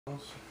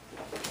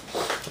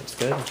That's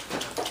good.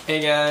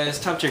 Hey guys,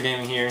 Top Tier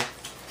Gaming here.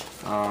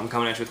 I'm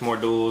coming at you with more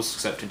duels,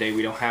 except today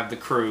we don't have the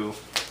crew.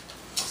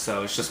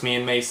 So it's just me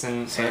and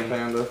Mason and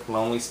Panda.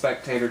 lonely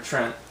spectator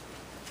Trent.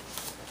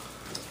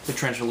 The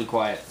Trent's really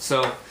quiet.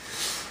 So,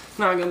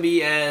 not going to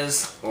be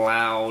as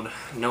loud.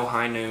 No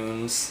high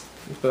noons.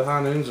 The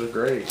high noons are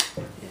great.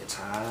 It's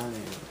high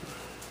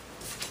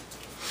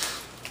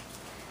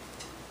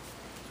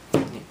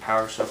noon. Need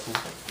power shuffle,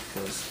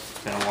 because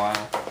it's been a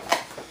while.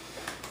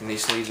 And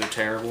these sleeves are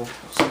terrible,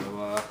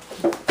 so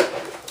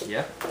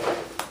yeah.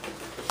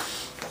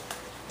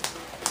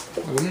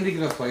 We need to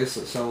get a place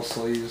that sells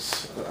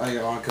sleeves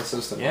on a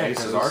consistent basis. Yeah,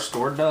 because our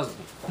store doesn't.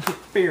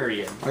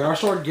 Period. Like our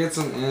store gets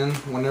them in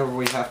whenever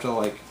we have to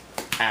like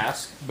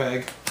ask,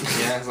 beg.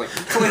 Yeah, it's like,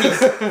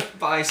 please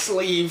buy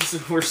sleeves.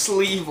 We're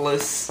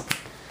sleeveless.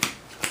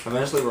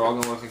 Eventually, we're all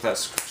gonna look like that,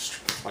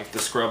 like the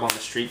scrub on the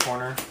street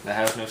corner that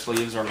has no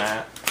sleeves or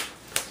matte.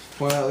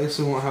 Well, at least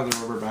we won't have the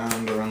rubber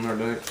band around their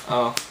dick.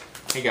 Oh.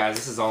 Hey guys,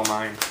 this is all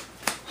mine.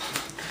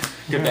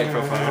 Good deck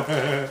profile.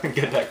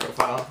 Good deck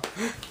profile.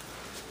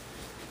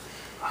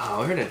 Oh,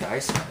 we're gonna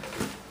dice.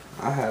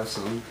 I have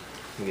some.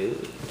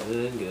 Good,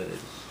 good, good.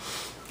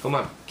 Well,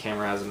 my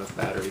camera has enough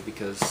battery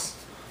because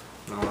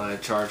I'll let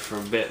it charge for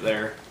a bit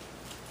there.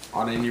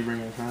 Why didn't you bring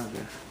a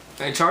charger?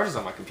 It charges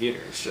on my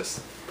computer. It's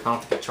just I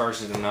don't think it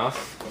charges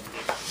enough.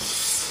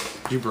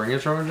 Did you bring a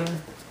charger?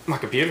 My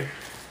computer.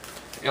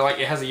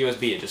 It has a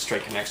USB. It just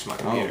straight connects to my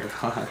computer.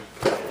 Oh God.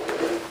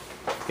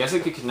 Guess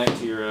it could connect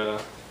to your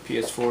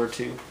PS4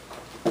 too.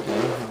 Yeah,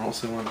 I don't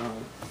see why not.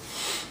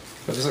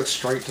 But just like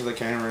straight to the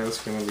camera, it's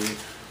gonna be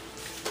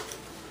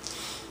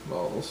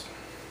balls.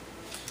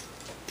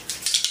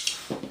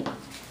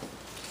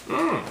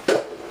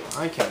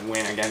 I can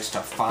win against a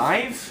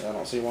 5. I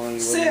don't see why you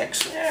wouldn't.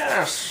 6.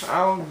 Yes,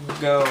 I'll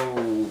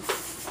go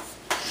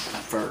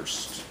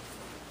first.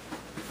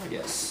 I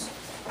guess.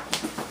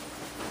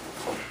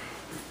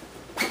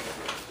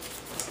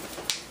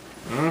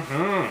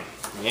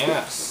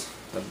 Yes.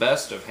 The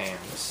best of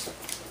hands.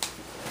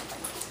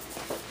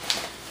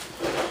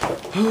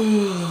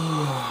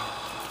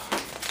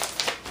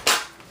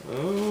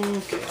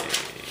 Okay,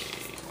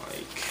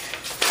 like.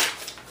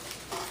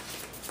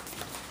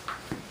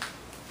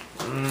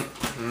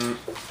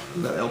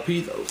 That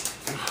LP though.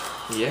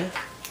 Yeah.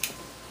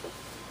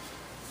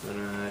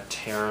 And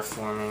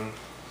terraforming.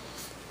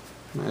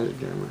 Magic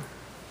Jammer.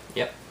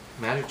 Yep.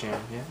 Magic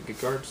Jam. Yeah. Good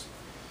cards.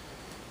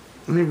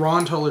 I mean,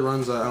 Ron totally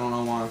runs that. I don't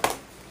know why.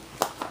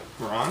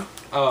 Ron?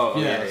 Oh,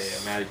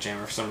 yes. yeah. Magic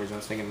Jammer. For some reason, I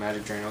was thinking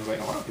Magic Drain. I was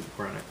like, a lot of people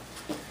run it.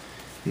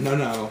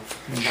 No.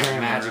 Jammer.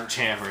 Magic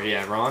Jammer.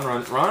 Yeah, Ron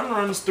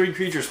runs 3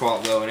 creature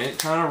swap though, and it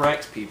kind of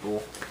wrecks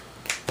people.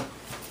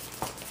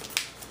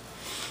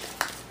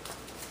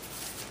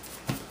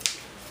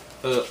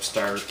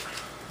 Start.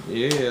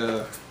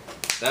 Yeah.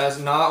 That's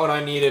not what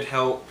I needed.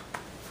 Help.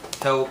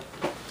 Help.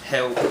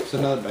 Help. It's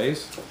another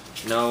base.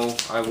 No,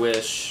 I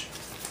wish.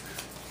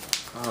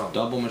 Oh.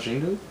 Double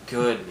machine gun?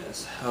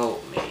 Goodness,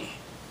 help me.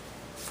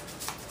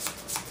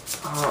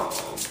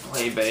 Oh,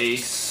 play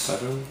base.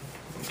 7.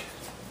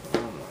 Oh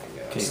my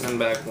god. Okay. Send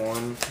back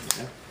 1.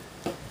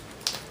 Yeah.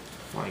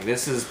 Like,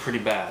 this is pretty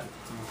bad.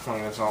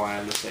 Like, that's all I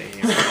have to say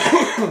here.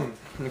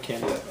 You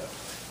can't do that bad.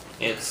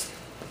 It's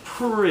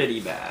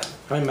pretty bad.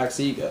 How many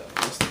maxi you got?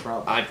 That's the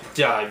problem. I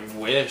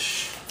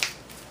wish.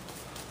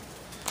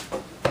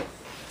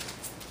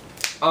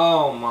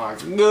 Oh my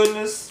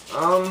goodness.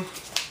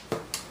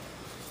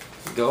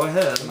 Go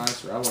ahead. That's a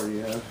nice rattler you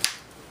have.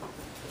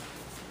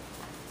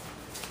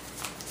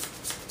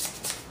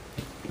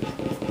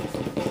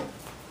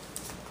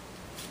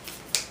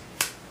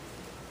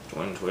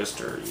 Twin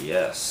Twister,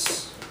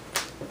 yes.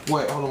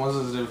 Wait, hold on. What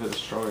does this do if it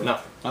destroys? No.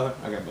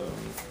 Nothing? I got both.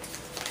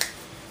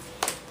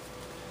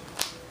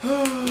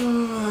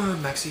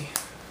 Maxi.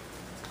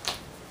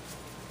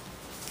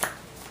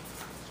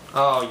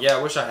 Oh yeah,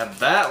 I wish I had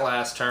that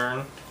last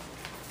turn.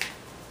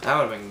 That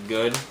would have been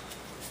good.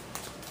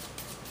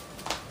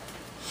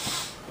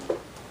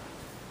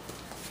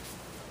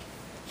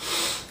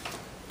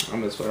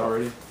 I'm this way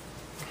already.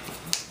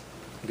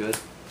 Good.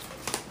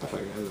 I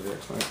think it has the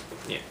X, right?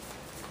 Yeah.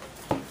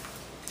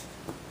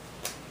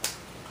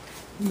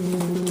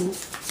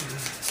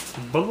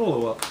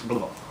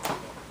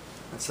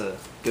 That's a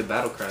good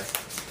battle cry.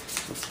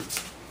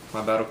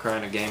 My battle cry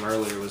in a game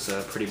earlier was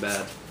pretty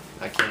bad.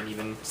 I can't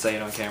even say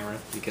it on camera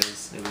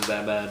because it was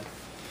that bad.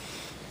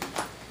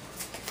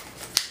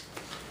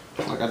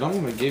 Like, I don't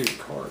want to give you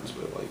cards,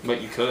 but like...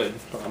 But you could.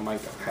 I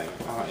might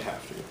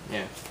have to.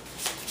 Yeah.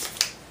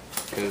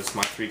 Because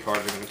my 3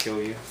 cards are going to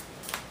kill you.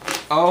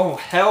 Oh,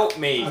 help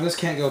me! I just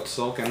can't go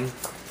sulking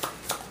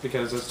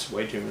because it's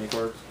way too many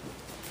cards.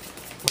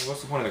 Well,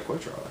 what's the point of the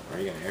quick draw? Are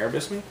you going to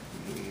air-abyss me?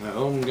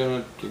 No, I'm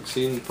gonna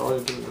exceed and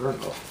probably do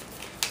Durandal.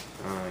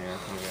 Oh, yeah,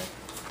 okay.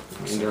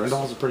 I mean,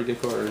 Durandal's a pretty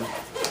good card.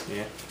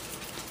 Yeah.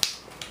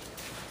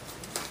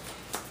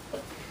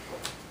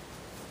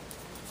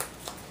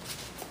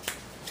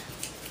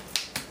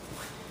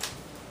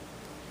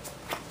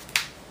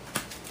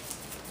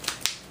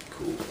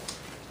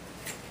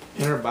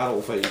 100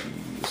 battle phase.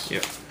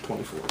 Yep.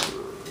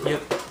 24.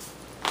 Yep.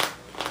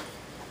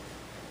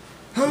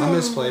 My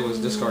misplay was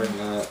discarding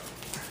that.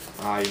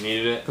 Ah, you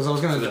needed it? Because I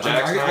was going to...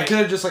 I could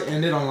have just like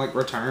ended on like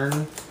return.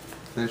 And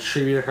then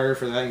tribute her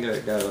for that and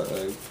get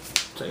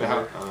take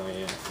her. Oh, yeah.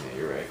 Yeah,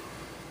 you're right.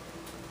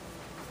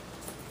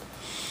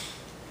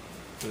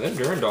 That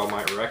Durandal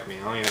might wreck me.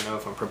 I don't even know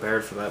if I'm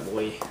prepared for that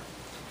boy.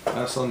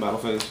 Still in battle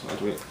phase. I have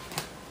to wait.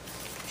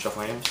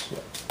 Shuffle hands? Yeah.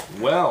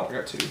 Well. I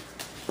got 2.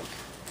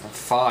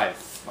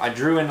 5. I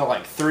drew into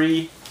like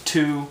 3,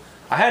 2.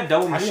 I had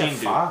double machine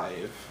dude.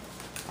 5.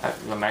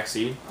 The max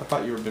seed? I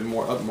thought you were been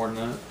more up more than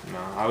that. No,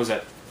 I was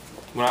at...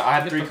 When I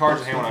had 3 cards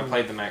in hand when I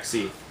played the max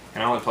seed.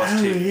 And I only plus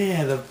 2. Oh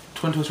yeah, the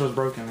Twin Twister was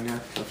broken, I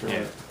guess.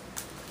 Yeah.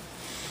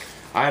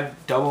 I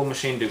had double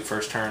machine dupe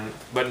first turn,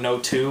 but no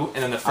 2,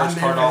 and then the first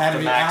card off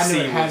the max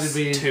seed was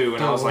 2,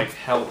 and I was like,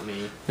 help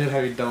me. It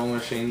had to be double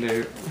machine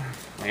dupe.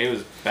 Like, it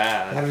was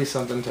bad. It had to be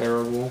something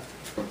terrible.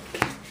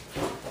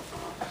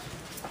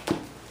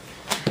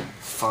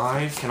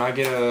 5. Can I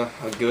get a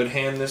good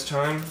hand this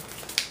time?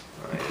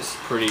 It's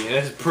pretty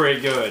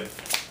good.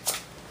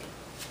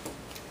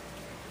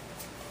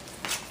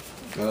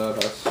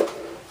 That's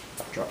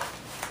drop.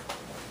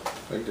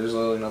 Like there's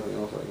literally nothing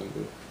else I can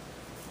do.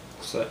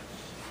 Set.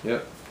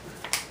 Yep.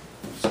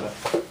 Set.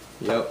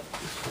 Yep.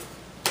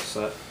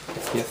 Set.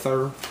 Yes,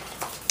 sir.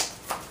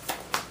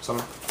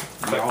 Summon.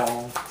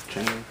 Y'all.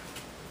 Chain.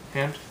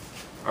 Hand.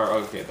 Or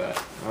okay,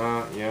 that.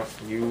 Yeah.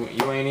 You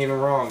ain't even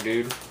wrong,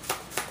 dude.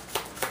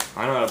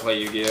 I know how to play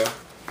Yu-Gi-Oh.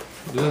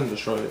 It doesn't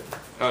destroy it.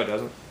 Oh, it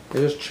doesn't. It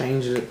just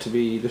changes it to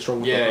be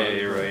destroyable. Yeah,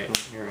 you're right.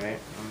 You're right.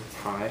 I'm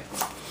high.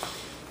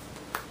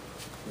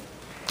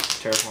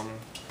 Terraforming.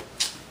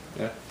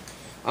 Yeah.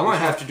 I might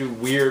have to do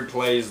weird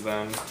plays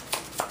then.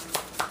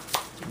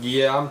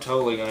 Yeah, I'm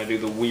totally gonna do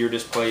the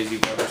weirdest plays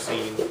you've ever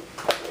seen.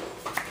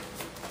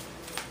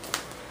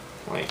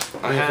 Like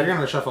I mean, if you're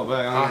gonna shuffle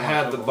back, I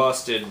had the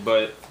busted,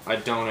 but I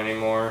don't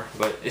anymore.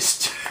 But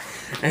it's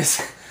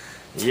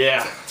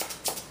yeah.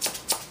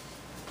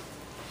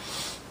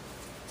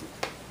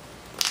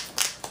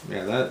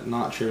 Yeah, that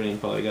not shooting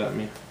probably got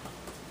me.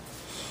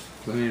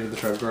 I needed the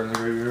trap card in the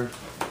graveyard.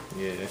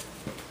 Yeah.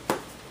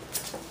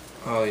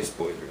 Oh, these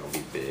boys are gonna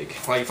be big.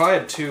 Like, if I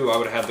had 2, I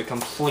would have had the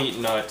complete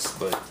nuts,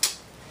 but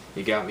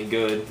you got me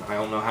good. I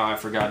don't know how I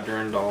forgot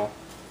Durandal.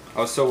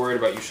 I was so worried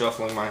about you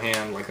shuffling my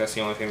hand, like that's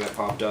the only thing that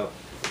popped up.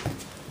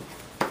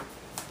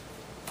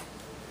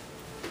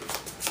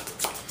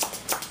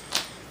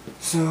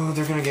 So,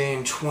 they're gonna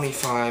gain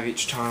 25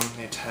 each time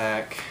they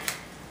attack.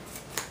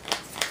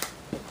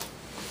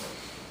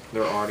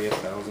 They're already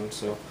 1,000,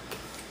 so...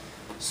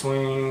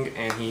 Swing,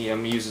 and he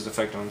uses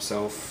effect on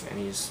himself, and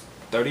he's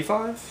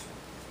 35?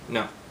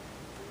 No.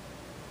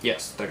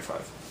 Yes,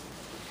 35.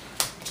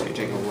 So you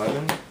take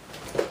 11.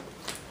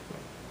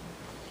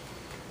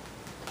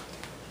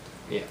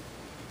 Yeah.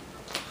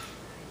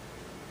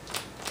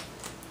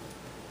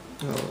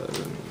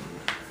 11.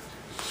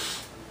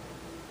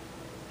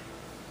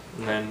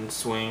 And then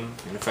swing,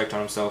 and effect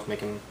on himself,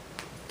 make him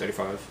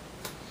 35.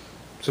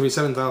 So be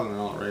 7,000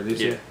 all right?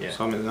 Yeah, yeah.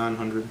 So I'm at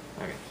 900.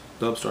 Okay.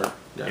 The upstart.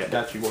 Yeah.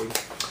 Got you, boy.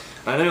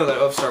 I knew that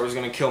upstart was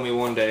gonna kill me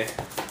one day.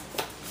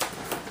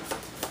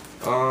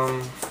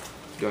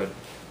 Good.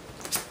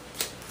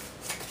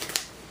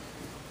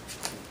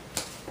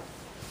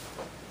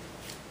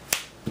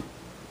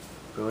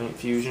 Brilliant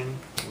fusion.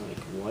 Like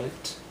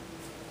what?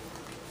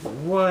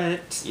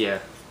 What? Yeah.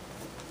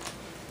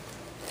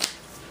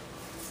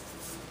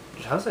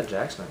 How's that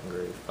Jack's not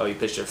engraved? Oh, you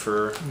pitched it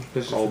for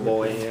old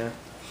boy, yeah.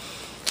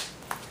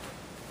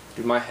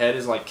 Dude, my head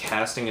is like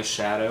casting a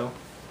shadow.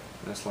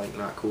 That's like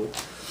not cool.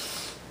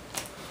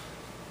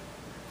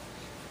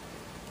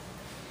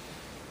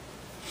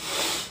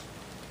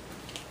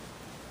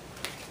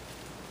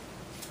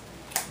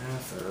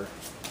 Arthur,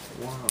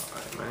 why,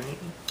 man?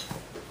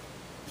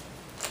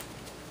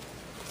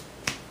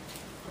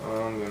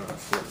 I'm gonna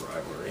flip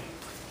rivalry.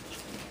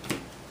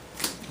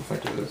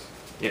 Effective this.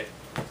 Yeah.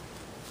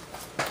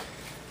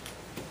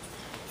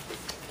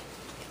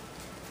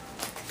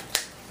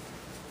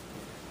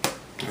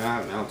 I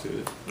haven't mounted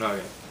it.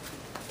 Okay.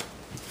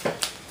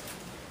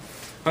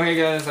 Okay,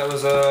 guys, that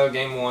was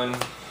game 1.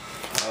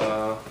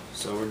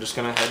 So we're just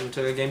gonna head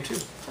into game 2. I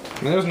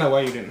mean, there's no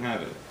way you didn't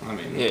have it. I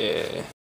mean, yeah.